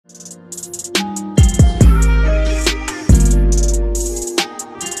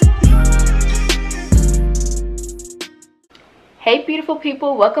Hey beautiful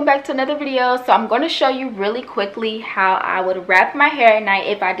people, welcome back to another video. So I'm going to show you really quickly how I would wrap my hair at night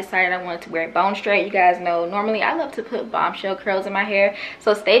if I decided I wanted to wear it bone straight. You guys know normally I love to put bombshell curls in my hair,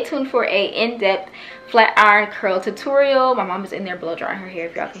 so stay tuned for a in-depth flat iron curl tutorial. My mom is in there blow drying her hair,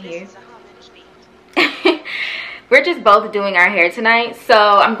 if y'all can hear. We're just both doing our hair tonight, so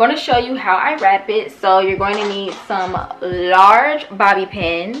I'm going to show you how I wrap it. So you're going to need some large bobby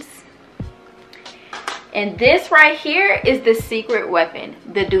pins. And this right here is the secret weapon,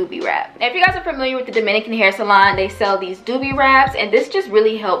 the doobie wrap. Now, if you guys are familiar with the Dominican hair salon, they sell these doobie wraps, and this just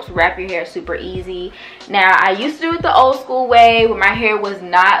really helps wrap your hair super easy. Now, I used to do it the old school way where my hair was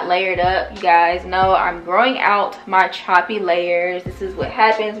not layered up. You guys know I'm growing out my choppy layers. This is what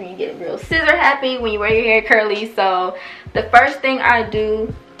happens when you get real scissor happy when you wear your hair curly. So the first thing I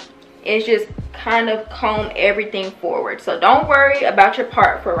do is just kind of comb everything forward. So don't worry about your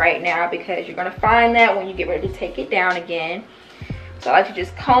part for right now, because you're going to find that when you get ready to take it down again. So I like to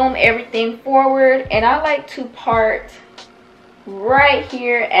just comb everything forward, and I like to part right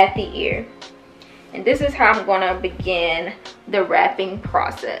here at the ear. And this is how I'm going to begin the wrapping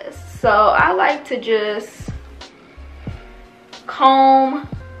process. So I like to just comb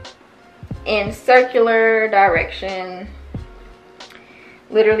in circular direction,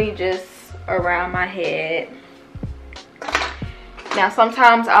 literally just around my head. Now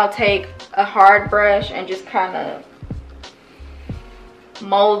sometimes I'll take a hard brush and just kind of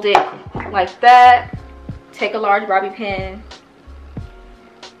mold it like that. Take a large bobby pin,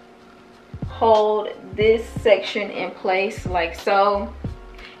 hold this section in place like so,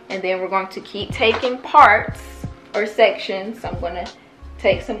 and then we're going to keep taking parts or sections. So I'm going to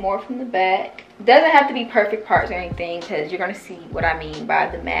take some more from the back. Doesn't have to be perfect parts or anything, because you're going to see what I mean by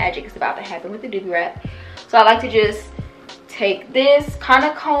the magic is about to happen with the doobie wrap. So I like to just take this, kind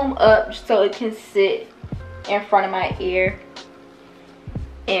of comb up so it can sit in front of my ear,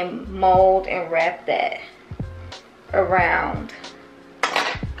 and mold and wrap that around,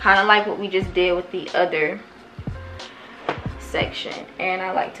 kind of like what we just did with the other section. And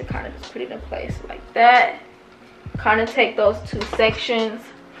I like to kind of just put it in place like that. Kind of take those two sections,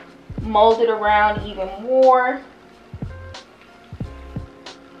 mold it around even more,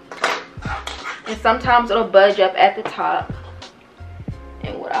 and sometimes it'll budge up at the top.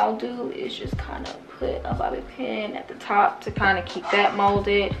 And what I'll do is just kind of put a bobby pin at the top to kind of keep that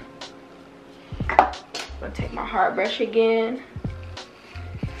molded. I'm gonna take my hard brush again,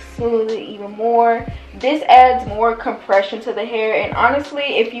 smooth it even more. This adds more compression to the hair, and honestly,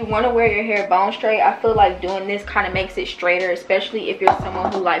 if you want to wear your hair bone straight, I feel like doing this kind of makes it straighter, especially if you're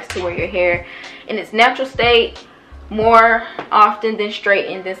someone who likes to wear your hair in its natural state more often than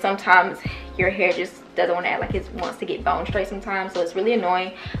straightened. Then sometimes your hair just doesn't want to act like it wants to get bone straight sometimes, so it's really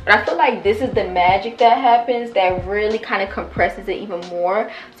annoying. But I feel like this is the magic that happens that really kind of compresses it even more,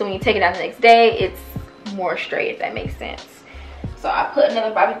 so when you take it out the next day, it's more straight, if that makes sense. So I put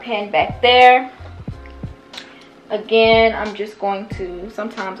another bobby pin back there. Again, I'm just going to,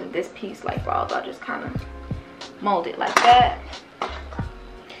 sometimes if this piece like falls, I'll just kind of mold it like that.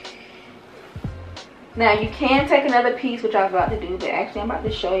 Now you can take another piece, which I was about to do, but actually I'm about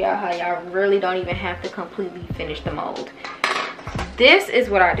to show y'all how y'all really don't even have to completely finish the mold. This is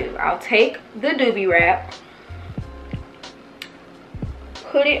what I do. I'll take the doobie wrap,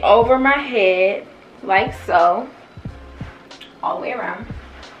 put it over my head like so, all the way around.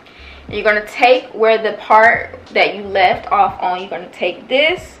 You're going to take where the part that you left off on, you're going to take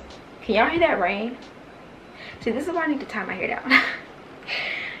this. Can y'all hear that rain? See, this is why I need to tie my hair down.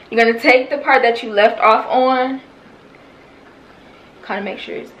 You're going to take the part that you left off on, kind of make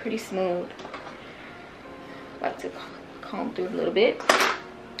sure it's pretty smooth. Like to comb through a little bit.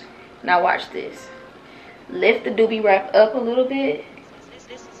 Now watch this. Lift the doobie wrap up a little bit.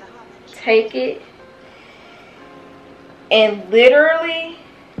 Take it and literally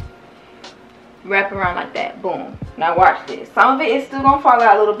wrap around like that. Boom. Now watch this. Some of it is still gonna fall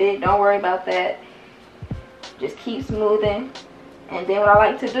out a little bit, don't worry about that. Just keep smoothing. And then what I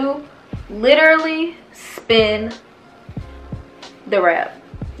like to do, literally spin the wrap.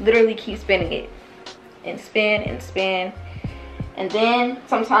 Literally keep spinning it, and spin and spin. And then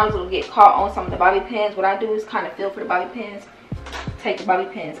sometimes it'll get caught on some of the bobby pins. What I do is kind of feel for the bobby pins, take the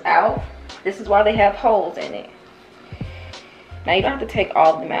bobby pins out. This is why they have holes in it. Now you don't have to take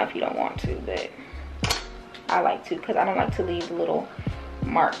all of them out if you don't want to, but I like to, because I don't like to leave little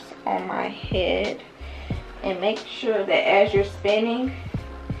marks on my head. And make sure that as you're spinning,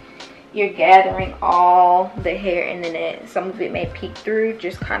 you're gathering all the hair in the net. Some of it may peek through.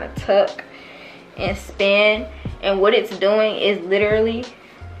 Just kind of tuck and spin. And what it's doing is literally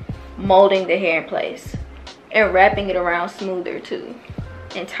molding the hair in place. and wrapping it around smoother too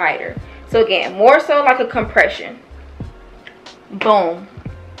and tighter. So again, more so like a compression. Boom.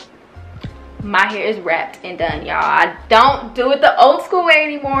 My hair is wrapped and done, y'all. I don't do it the old school way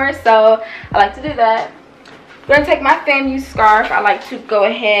anymore, so I like to do that. I'm gonna take my FAMU scarf. I like to go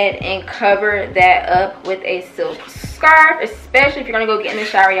ahead and cover that up with a silk scarf, especially if you're gonna go get in the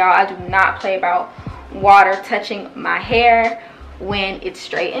shower, y'all. I do not play about water touching my hair when it's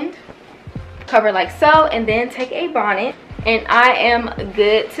straightened. Cover like so, and then take a bonnet, and I am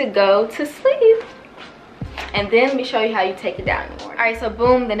good to go to sleep. And then let me show you how you take it down in the morning. Alright, so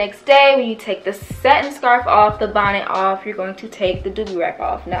boom, the next day when you take the satin scarf off, the bonnet off, you're going to take the doobie wrap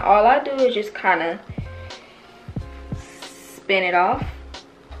off. Now all I do is just kind of spin it off.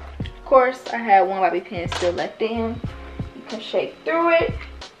 Of course, I have one bobby pin still left in. You can shake through it,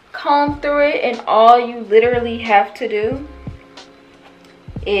 comb through it, and all you literally have to do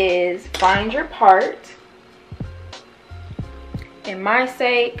is find your part. In my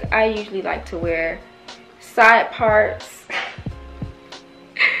sake, I usually like to wear side parts.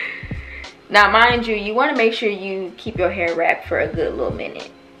 Now mind you, you want to make sure you keep your hair wrapped for a good little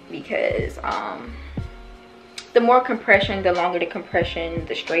minute, because the more compression, the longer the compression,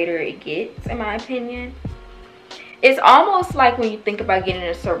 the straighter it gets, in my opinion. It's almost like when you think about getting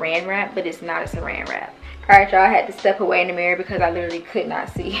a saran wrap, but it's not a saran wrap. Alright, y'all, I had to step away in the mirror because I literally could not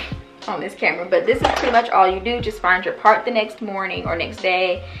see on this camera. But this is pretty much all you do. Just find your part the next morning or next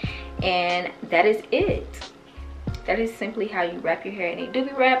day, and that is it. That is simply how you wrap your hair in a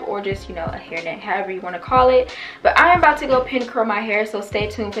doobie wrap, or just, you know, a hairnet, however you want to call it. But I am about to go pin curl my hair, so stay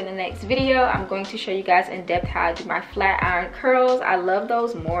tuned for the next video. I'm going to show you guys in depth how I do my flat iron curls. I love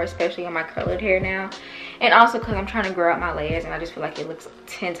those more, especially on my colored hair now, and also because I'm trying to grow out my layers, and I just feel like it looks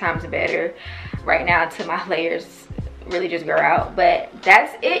 10 times better right now until my layers really just grow out. But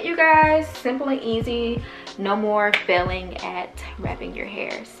that's it, you guys. Simple and easy. No more failing at wrapping your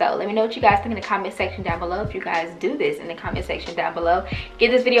hair. So let me know what you guys think in the comment section down below. If you guys do this in the comment section down below,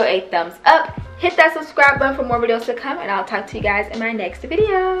 give this video a thumbs up, hit that subscribe button for more videos to come, and I'll talk to you guys in my next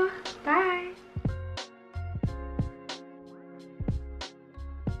video. Bye.